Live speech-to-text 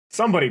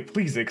Somebody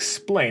please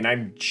explain.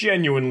 I'm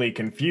genuinely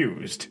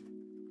confused.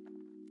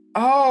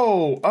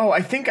 Oh,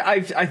 I think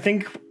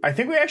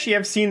we actually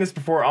have seen this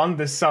before on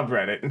this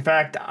subreddit. In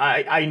fact,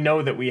 I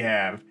know that we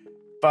have.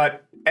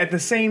 But at the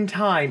same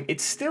time,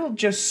 it's still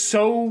just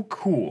so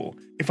cool.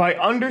 If I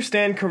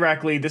understand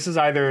correctly, this is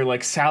either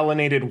like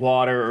salinated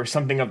water or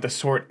something of the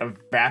sort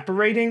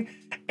evaporating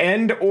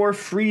and or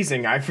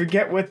freezing. I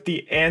forget what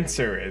the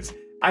answer is.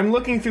 I'm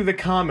looking through the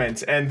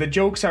comments and the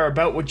jokes are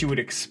about what you would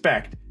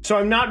expect. So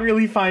I'm not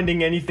really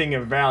finding anything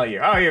of value.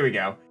 Oh, here we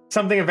go.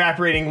 Something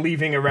evaporating,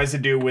 leaving a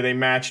residue with a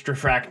matched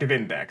refractive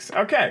index.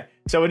 Okay,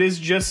 so it is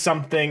just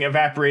something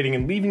evaporating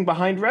and leaving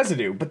behind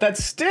residue, but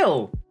that's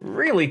still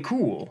really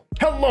cool.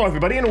 Hello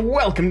everybody and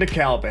welcome to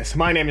Kalbus.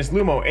 My name is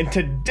Lumo and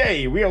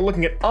today we are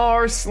looking at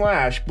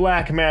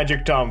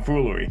r/BlackMagic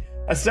tomfoolery,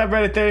 a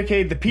subreddit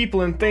dedicated to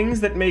people and things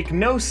that make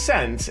no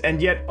sense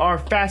and yet are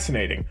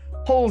fascinating.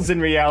 Holes in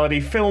reality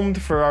filmed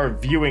for our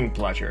viewing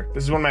pleasure.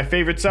 This is one of my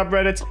favorite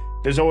subreddits.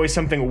 There's always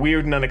something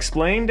weird and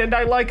unexplained, and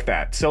I like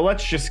that, so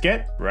let's just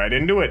get right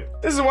into it.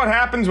 This is what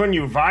happens when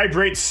you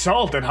vibrate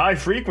salt at high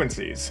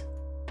frequencies.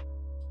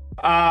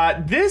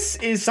 This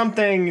is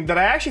something that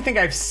I actually think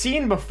I've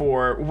seen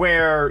before,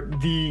 where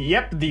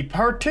the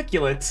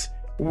particulates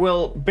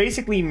will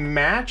basically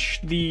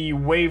match the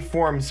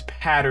waveform's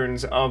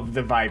patterns of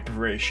the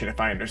vibration, if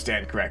I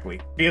understand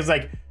correctly. Because,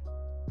 like,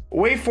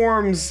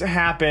 waveforms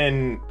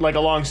happen like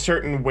along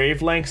certain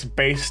wavelengths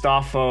based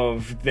off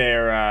of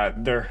their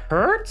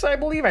hertz, I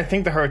believe. I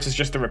think the hertz is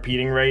just the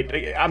repeating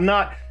rate. I'm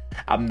not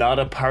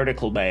a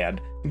particle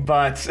man,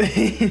 but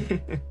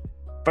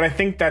but I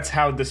think that's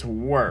how this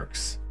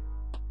works.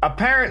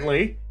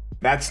 Apparently,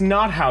 that's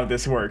not how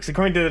this works.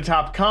 According to the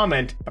top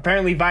comment,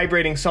 apparently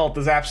vibrating salt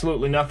does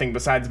absolutely nothing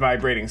besides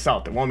vibrating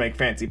salt. It won't make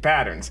fancy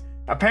patterns.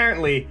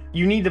 Apparently,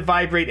 you need to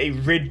vibrate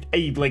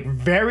a like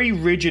very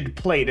rigid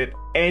plate at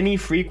any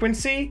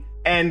frequency,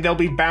 and they'll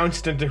be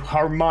bounced into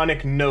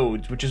harmonic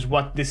nodes, which is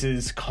what this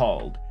is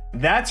called.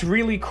 That's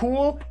really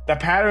cool. The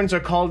patterns are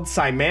called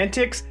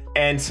semantics,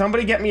 and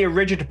somebody get me a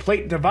rigid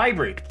plate to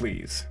vibrate,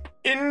 please.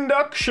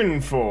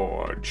 Induction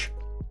forge.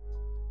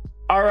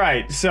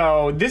 Alright,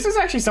 so this is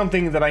actually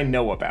something that I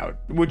know about,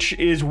 which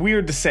is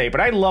weird to say,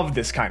 but I love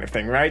this kind of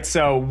thing, right?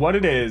 So what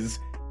it is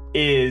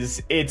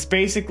it's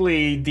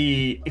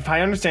basically if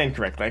I understand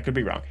correctly, I could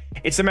be wrong,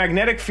 it's a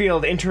magnetic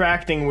field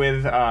interacting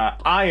with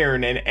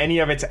iron and any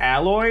of its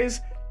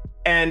alloys,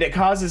 and it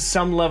causes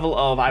some level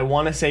of, I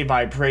want to say,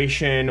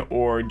 vibration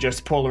or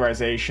just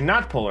polarization.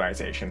 Not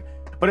polarization,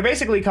 but it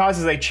basically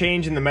causes a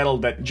change in the metal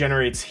that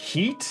generates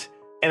heat,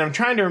 and I'm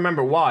trying to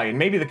remember why, and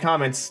maybe the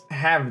comments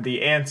have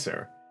the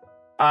answer.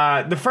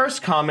 The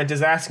first comment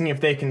is asking if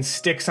they can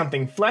stick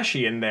something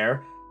fleshy in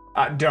there.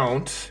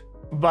 Don't.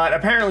 But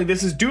apparently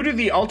this is due to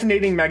the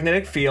alternating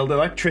magnetic field,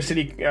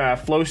 electricity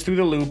flows through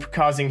the loop,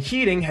 causing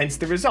heating, hence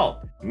the result.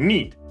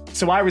 Neat.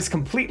 So I was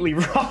completely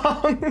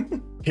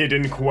wrong.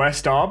 Hidden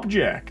quest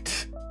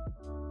object.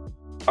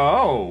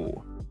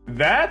 Oh,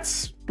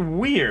 that's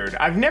weird.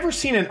 I've never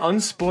seen an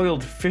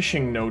unspoiled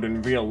fishing node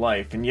in real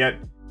life, and yet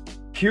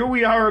here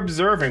we are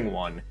observing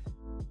one.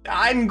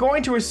 I'm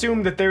going to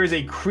assume that there is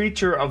a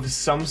creature of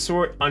some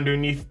sort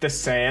underneath the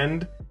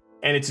sand,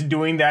 and it's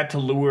doing that to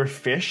lure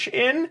fish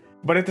in.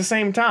 But at the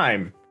same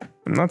time,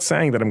 I'm not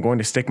saying that I'm going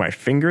to stick my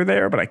finger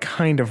there, but I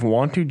kind of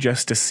want to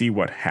just to see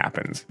what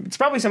happens. It's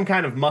probably some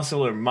kind of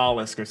mussel or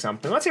mollusk or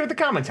something. Let's see what the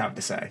comments have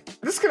to say.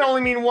 This can only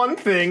mean one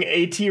thing: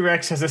 a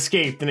T-Rex has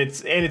escaped and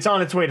it's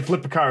on its way to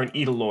flip a car and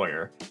eat a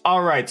lawyer.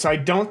 Alright, so I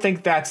don't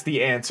think that's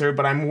the answer,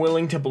 but I'm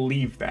willing to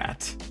believe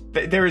that.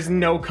 There is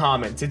no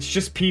comments. It's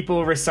just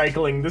people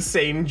recycling the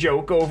same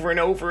joke over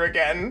and over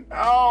again.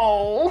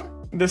 Oh!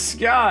 The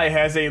sky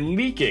has a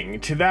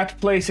leaking to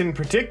that place in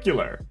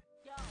particular.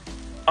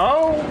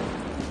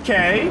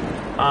 Okay.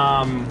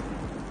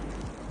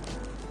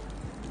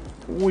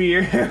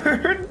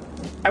 Weird.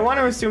 I want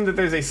to assume that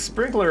there's a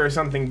sprinkler or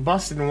something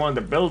busted in one of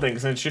the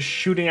buildings and it's just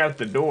shooting out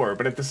the door,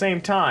 but at the same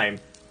time,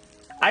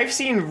 I've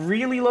seen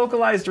really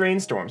localized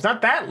rainstorms.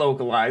 Not that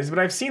localized, but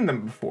I've seen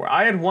them before.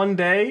 I had one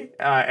day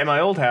at my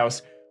old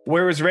house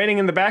where it was raining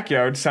in the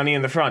backyard, sunny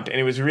in the front, and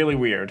it was really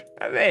weird.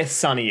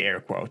 Sunny air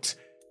quotes.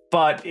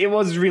 But it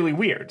was really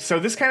weird. So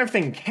this kind of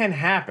thing can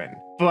happen,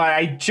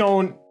 but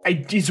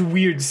it's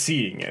weird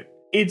seeing it.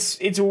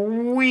 It's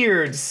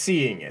weird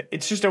seeing it.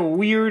 It's just a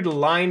weird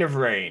line of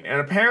rain.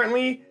 And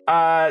apparently,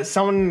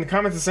 someone in the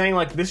comments is saying,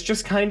 like, this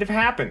just kind of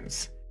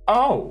happens.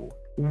 Oh,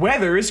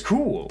 weather is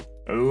cool.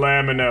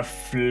 Laminar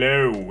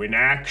flow in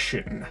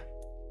action.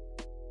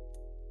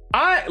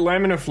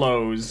 Laminar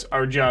flows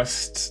are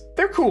just,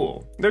 they're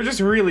cool. They're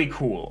just really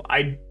cool.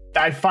 I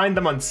find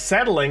them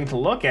unsettling to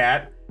look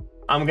at.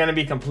 I'm gonna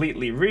be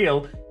completely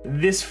real.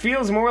 This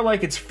feels more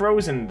like it's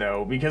frozen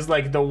though, because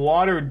like the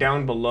water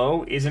down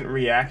below isn't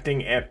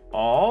reacting at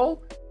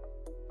all.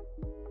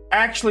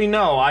 Actually,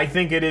 no, I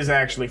think it is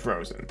actually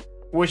frozen,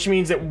 which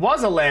means it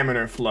was a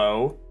laminar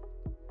flow.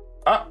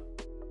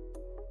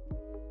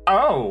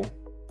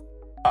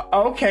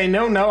 Okay,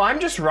 no, I'm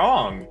just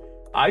wrong.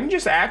 I'm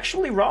just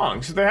actually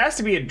wrong. So there has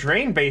to be a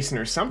drain basin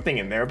or something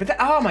in there. But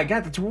oh my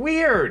god, that's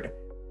weird.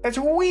 That's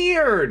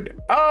weird.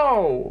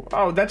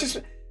 Oh,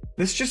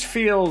 this just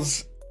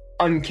feels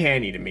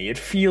uncanny to me. It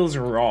feels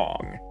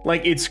wrong.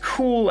 Like, it's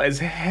cool as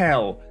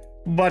hell,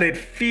 but it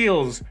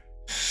feels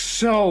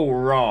so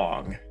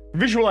wrong.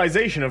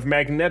 Visualization of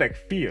magnetic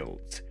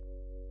fields.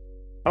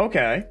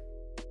 Okay.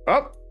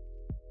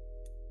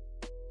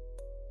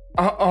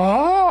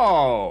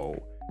 Oh.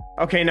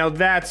 Okay, now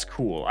that's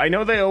cool. I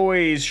know they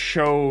always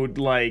showed,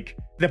 like,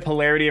 the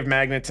polarity of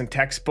magnets in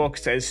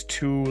textbooks as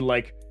two,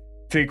 like,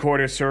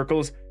 3/4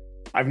 circles.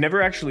 I've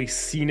never actually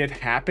seen it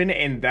happen,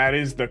 and that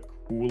is the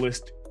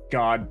coolest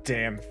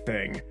goddamn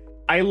thing.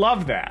 I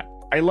love that.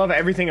 I love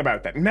everything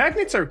about that.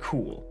 Magnets are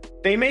cool.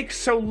 They make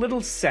so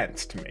little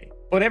sense to me,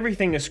 but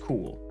everything is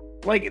cool.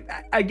 Like,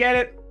 I get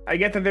it. I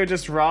get that they're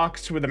just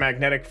rocks with a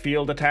magnetic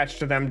field attached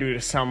to them due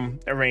to some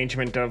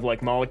arrangement of,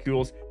 like,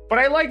 molecules. But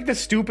I like the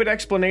stupid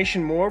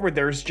explanation more where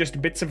there's just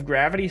bits of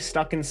gravity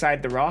stuck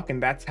inside the rock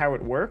and that's how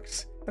it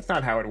works. That's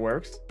not how it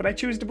works, but I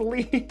choose to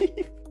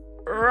believe.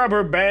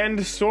 Rubber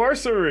band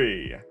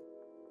sorcery.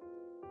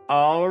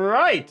 All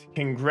right,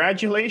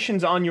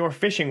 congratulations on your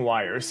fishing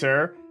wire,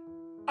 sir.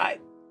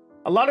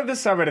 A lot of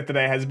this subreddit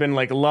today has been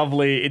like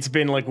lovely. It's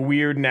been like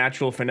weird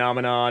natural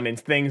phenomenon and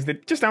things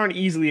that just aren't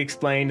easily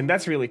explained, and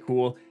that's really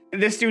cool.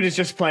 This dude is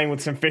just playing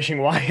with some fishing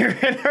wire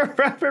and a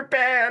rubber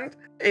band.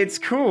 It's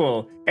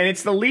cool, and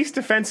it's the least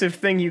offensive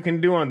thing you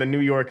can do on the New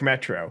York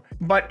Metro,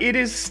 but it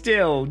is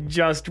still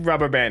just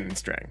rubber band and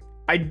string.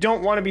 I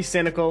don't want to be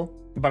cynical,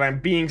 but I'm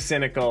being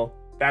cynical.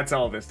 That's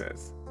all this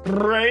is.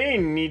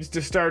 Brain needs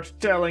to start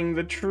telling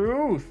the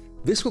truth.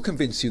 This will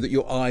convince you that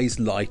your eyes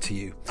lie to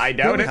you. I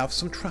doubt it. Here we have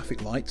some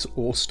traffic lights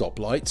or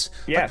stoplights.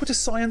 Yes. I put a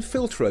cyan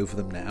filter over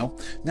them now.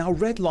 Now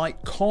red light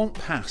can't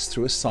pass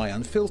through a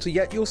cyan filter,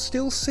 yet you're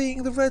still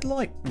seeing the red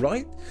light,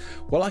 right?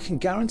 Well, I can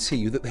guarantee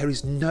you that there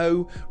is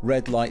no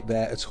red light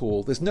there at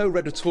all. There's no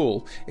red at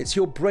all. It's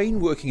your brain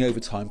working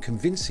overtime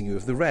convincing you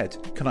of the red.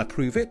 Can I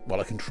prove it? Well,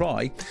 I can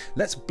try.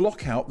 Let's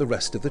block out the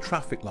rest of the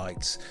traffic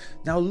lights.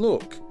 Now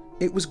look,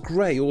 it was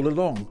grey all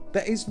along.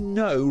 There is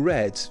no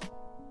red.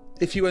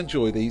 If you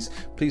enjoy these,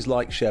 please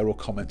like, share, or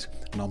comment,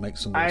 and I'll make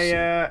some more soon.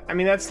 I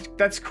mean,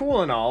 that's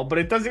cool and all, but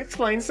it does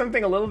explain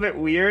something a little bit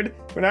weird.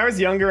 When I was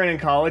younger and in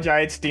college,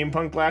 I had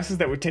steampunk glasses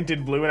that were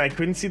tinted blue, and I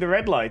couldn't see the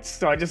red lights,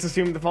 so I just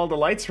assumed if all the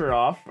lights were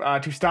off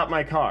to stop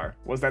my car.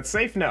 Was that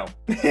safe? No.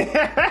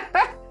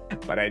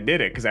 But I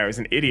did it because I was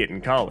an idiot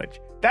in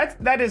college.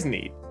 That is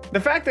neat. The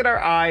fact that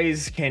our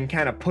eyes can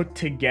kind of put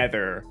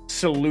together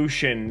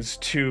solutions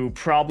to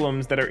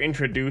problems that are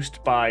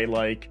introduced by,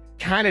 like,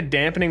 kind of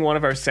dampening one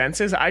of our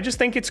senses, I just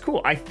think it's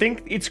cool. I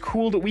think it's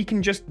cool that we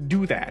can just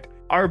do that.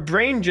 Our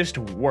brain just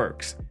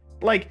works.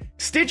 Like,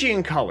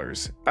 Stygian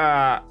colors.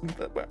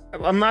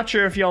 I'm not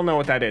sure if y'all know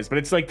what that is, but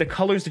it's like the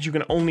colors that you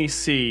can only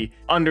see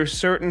under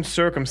certain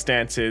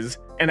circumstances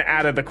and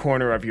out of the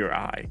corner of your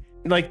eye.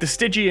 Like the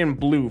Stygian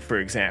blue, for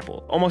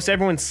example. Almost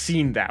everyone's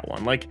seen that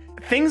one. Like,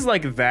 things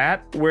like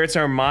that, where it's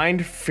our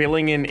mind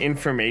filling in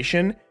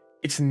information,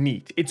 it's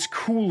neat. It's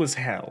cool as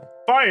hell.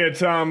 Fire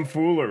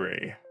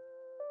tomfoolery.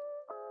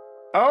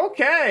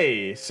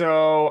 Okay,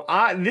 so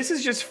this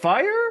is just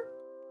fire?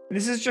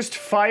 This is just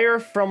fire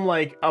from,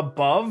 like,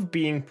 above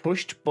being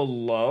pushed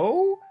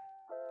below?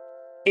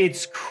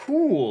 It's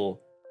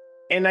cool.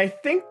 And I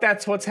think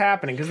that's what's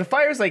happening, because the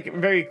fire's, like,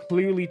 very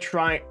clearly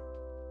trying...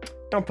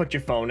 Don't put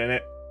your phone in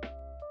it.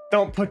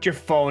 Don't put your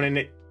phone in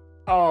it.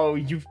 Oh,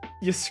 you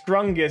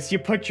scrungus, you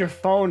put your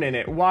phone in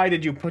it. Why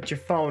did you put your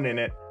phone in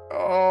it?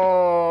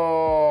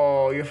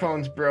 Oh, your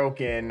phone's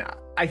broken,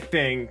 I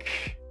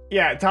think.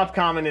 Yeah, top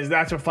comment is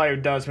that's what fire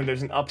does when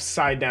there's an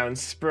upside down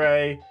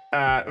spray.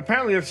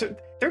 Apparently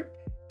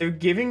they're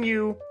giving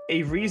you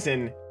a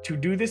reason to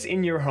do this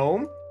in your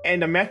home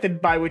and a method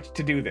by which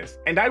to do this.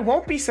 And I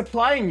won't be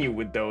supplying you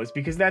with those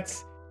because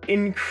that's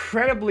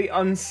incredibly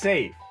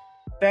unsafe.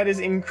 That is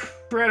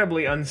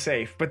incredibly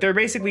unsafe. But they're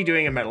basically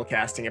doing a metal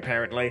casting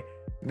apparently.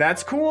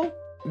 That's cool.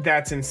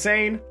 That's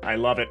insane. I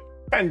love it.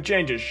 Pen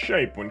changes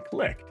shape when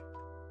clicked.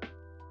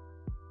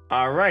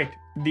 All right.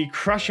 The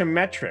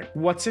Crushometric,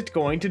 what's it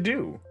going to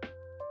do?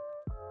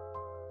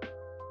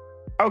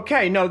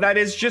 Okay, no, that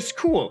is just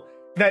cool.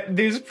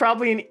 There's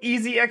probably an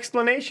easy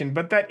explanation,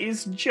 but that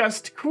is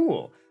just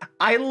cool.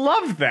 I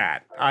love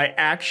that. I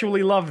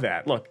actually love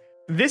that. Look,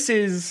 this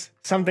is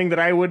something that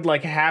I would,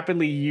 like,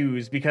 happily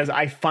use because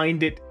I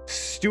find it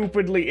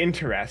stupidly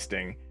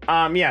interesting.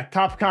 Yeah,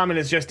 top comment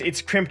is just,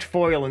 it's crimped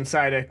foil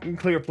inside a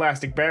clear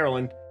plastic barrel,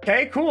 and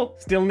okay, cool,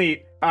 still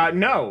neat.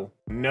 No.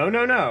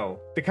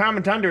 The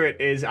comment under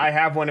it is, I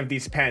have one of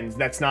these pens.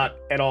 That's not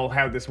at all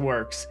how this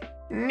works.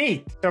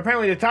 Neat. So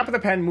apparently the top of the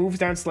pen moves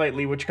down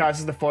slightly, which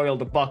causes the foil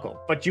to buckle,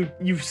 but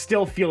you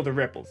still feel the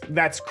ripples.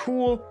 That's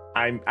cool.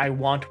 I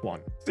want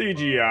one.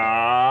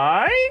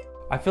 CGI?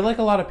 I feel like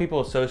a lot of people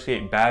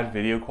associate bad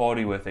video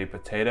quality with a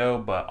potato,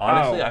 but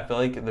honestly, I feel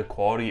like the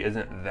quality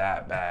isn't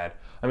that bad.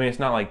 I mean, it's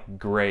not, like,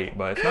 great,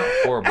 but it's not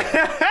horrible.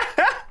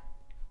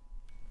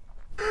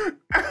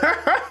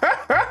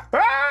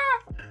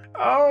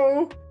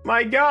 Oh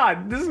My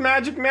God, this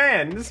magic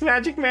man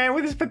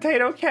with his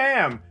potato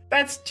cam.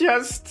 That's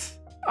just,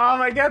 oh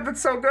my God, that's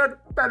so good.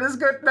 That is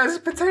good. That is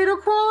potato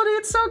quality.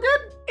 It's so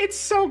good. It's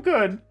so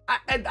good.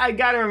 I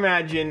gotta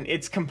imagine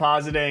it's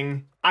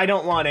compositing. I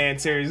don't want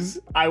answers.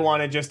 I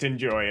want to just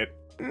enjoy it.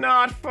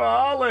 Not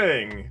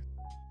falling.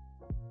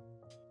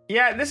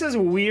 Yeah, this is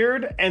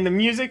weird, and the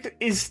music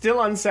is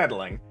still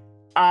unsettling.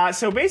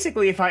 So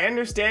basically, if I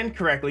understand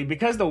correctly,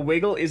 because the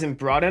wiggle isn't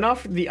broad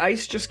enough, the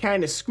ice just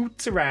kind of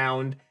scoots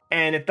around,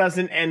 and it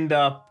doesn't end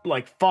up,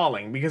 like,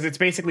 falling, because it's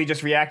basically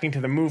just reacting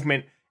to the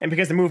movement, and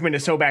because the movement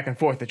is so back and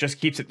forth, it just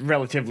keeps it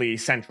relatively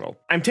central.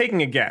 I'm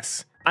taking a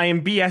guess. I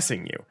am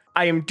BSing you.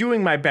 I am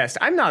doing my best.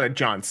 I'm not a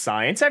John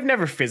Science. I've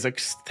never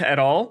physicsed at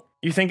all.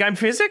 You think I'm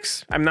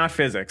physics? I'm not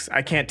physics.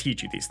 I can't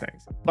teach you these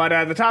things.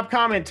 But the top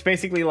comment's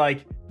basically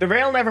like, the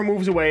rail never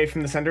moves away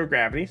from the center of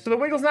gravity, so the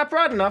wiggle's not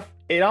broad enough.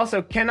 It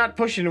also cannot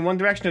push it in one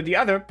direction or the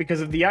other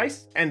because of the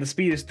ice, and the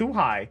speed is too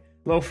high.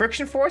 Low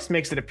friction force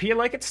makes it appear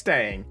like it's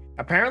staying.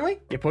 Apparently,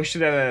 you push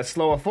it at a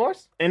slower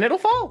force, and it'll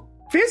fall.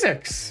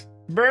 Physics!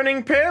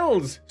 Burning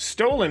pills!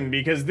 Stolen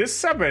because this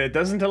subreddit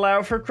doesn't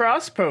allow for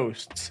cross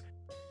posts.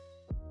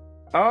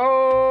 Oh,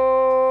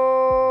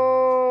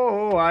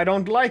 I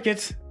don't like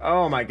it.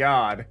 Oh my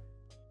God.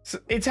 So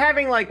it's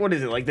having like, what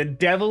is it? Like the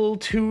devil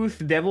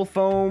tooth, devil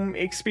foam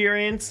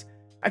experience.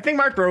 I think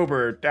Mark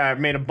Rober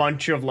made a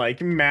bunch of like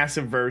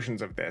massive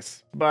versions of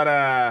this, but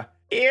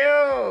ew.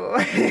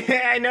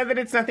 I know that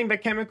it's nothing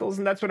but chemicals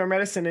and that's what our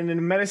medicine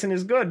and medicine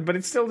is good, but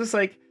it's still just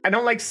like, I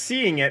don't like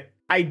seeing it.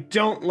 I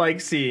don't like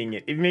seeing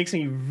it. It makes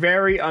me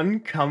very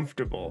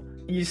uncomfortable.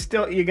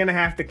 You're gonna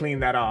have to clean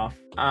that off.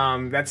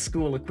 That's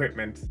school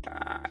equipment.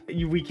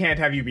 We can't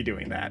have you be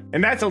doing that.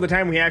 And that's all the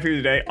time we have here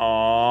today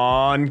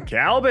on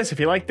Kalbus. If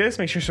you like this,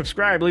 make sure to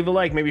subscribe, leave a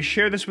like, maybe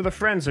share this with a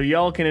friend so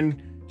y'all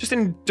can just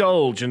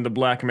indulge in the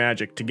black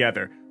magic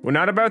together. We're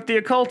not about the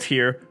occult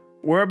here.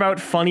 We're about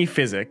funny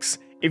physics.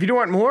 If you do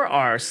want more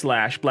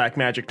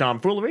r/blackmagic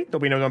tomfoolery, there'll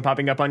be another one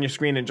popping up on your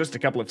screen in just a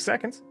couple of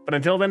seconds. But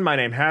until then, my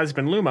name has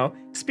been Lumo,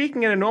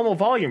 speaking in a normal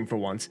volume for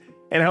once,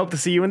 and I hope to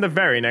see you in the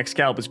very next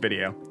Kalbus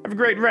video. Have a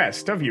great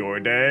rest of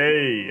your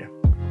day.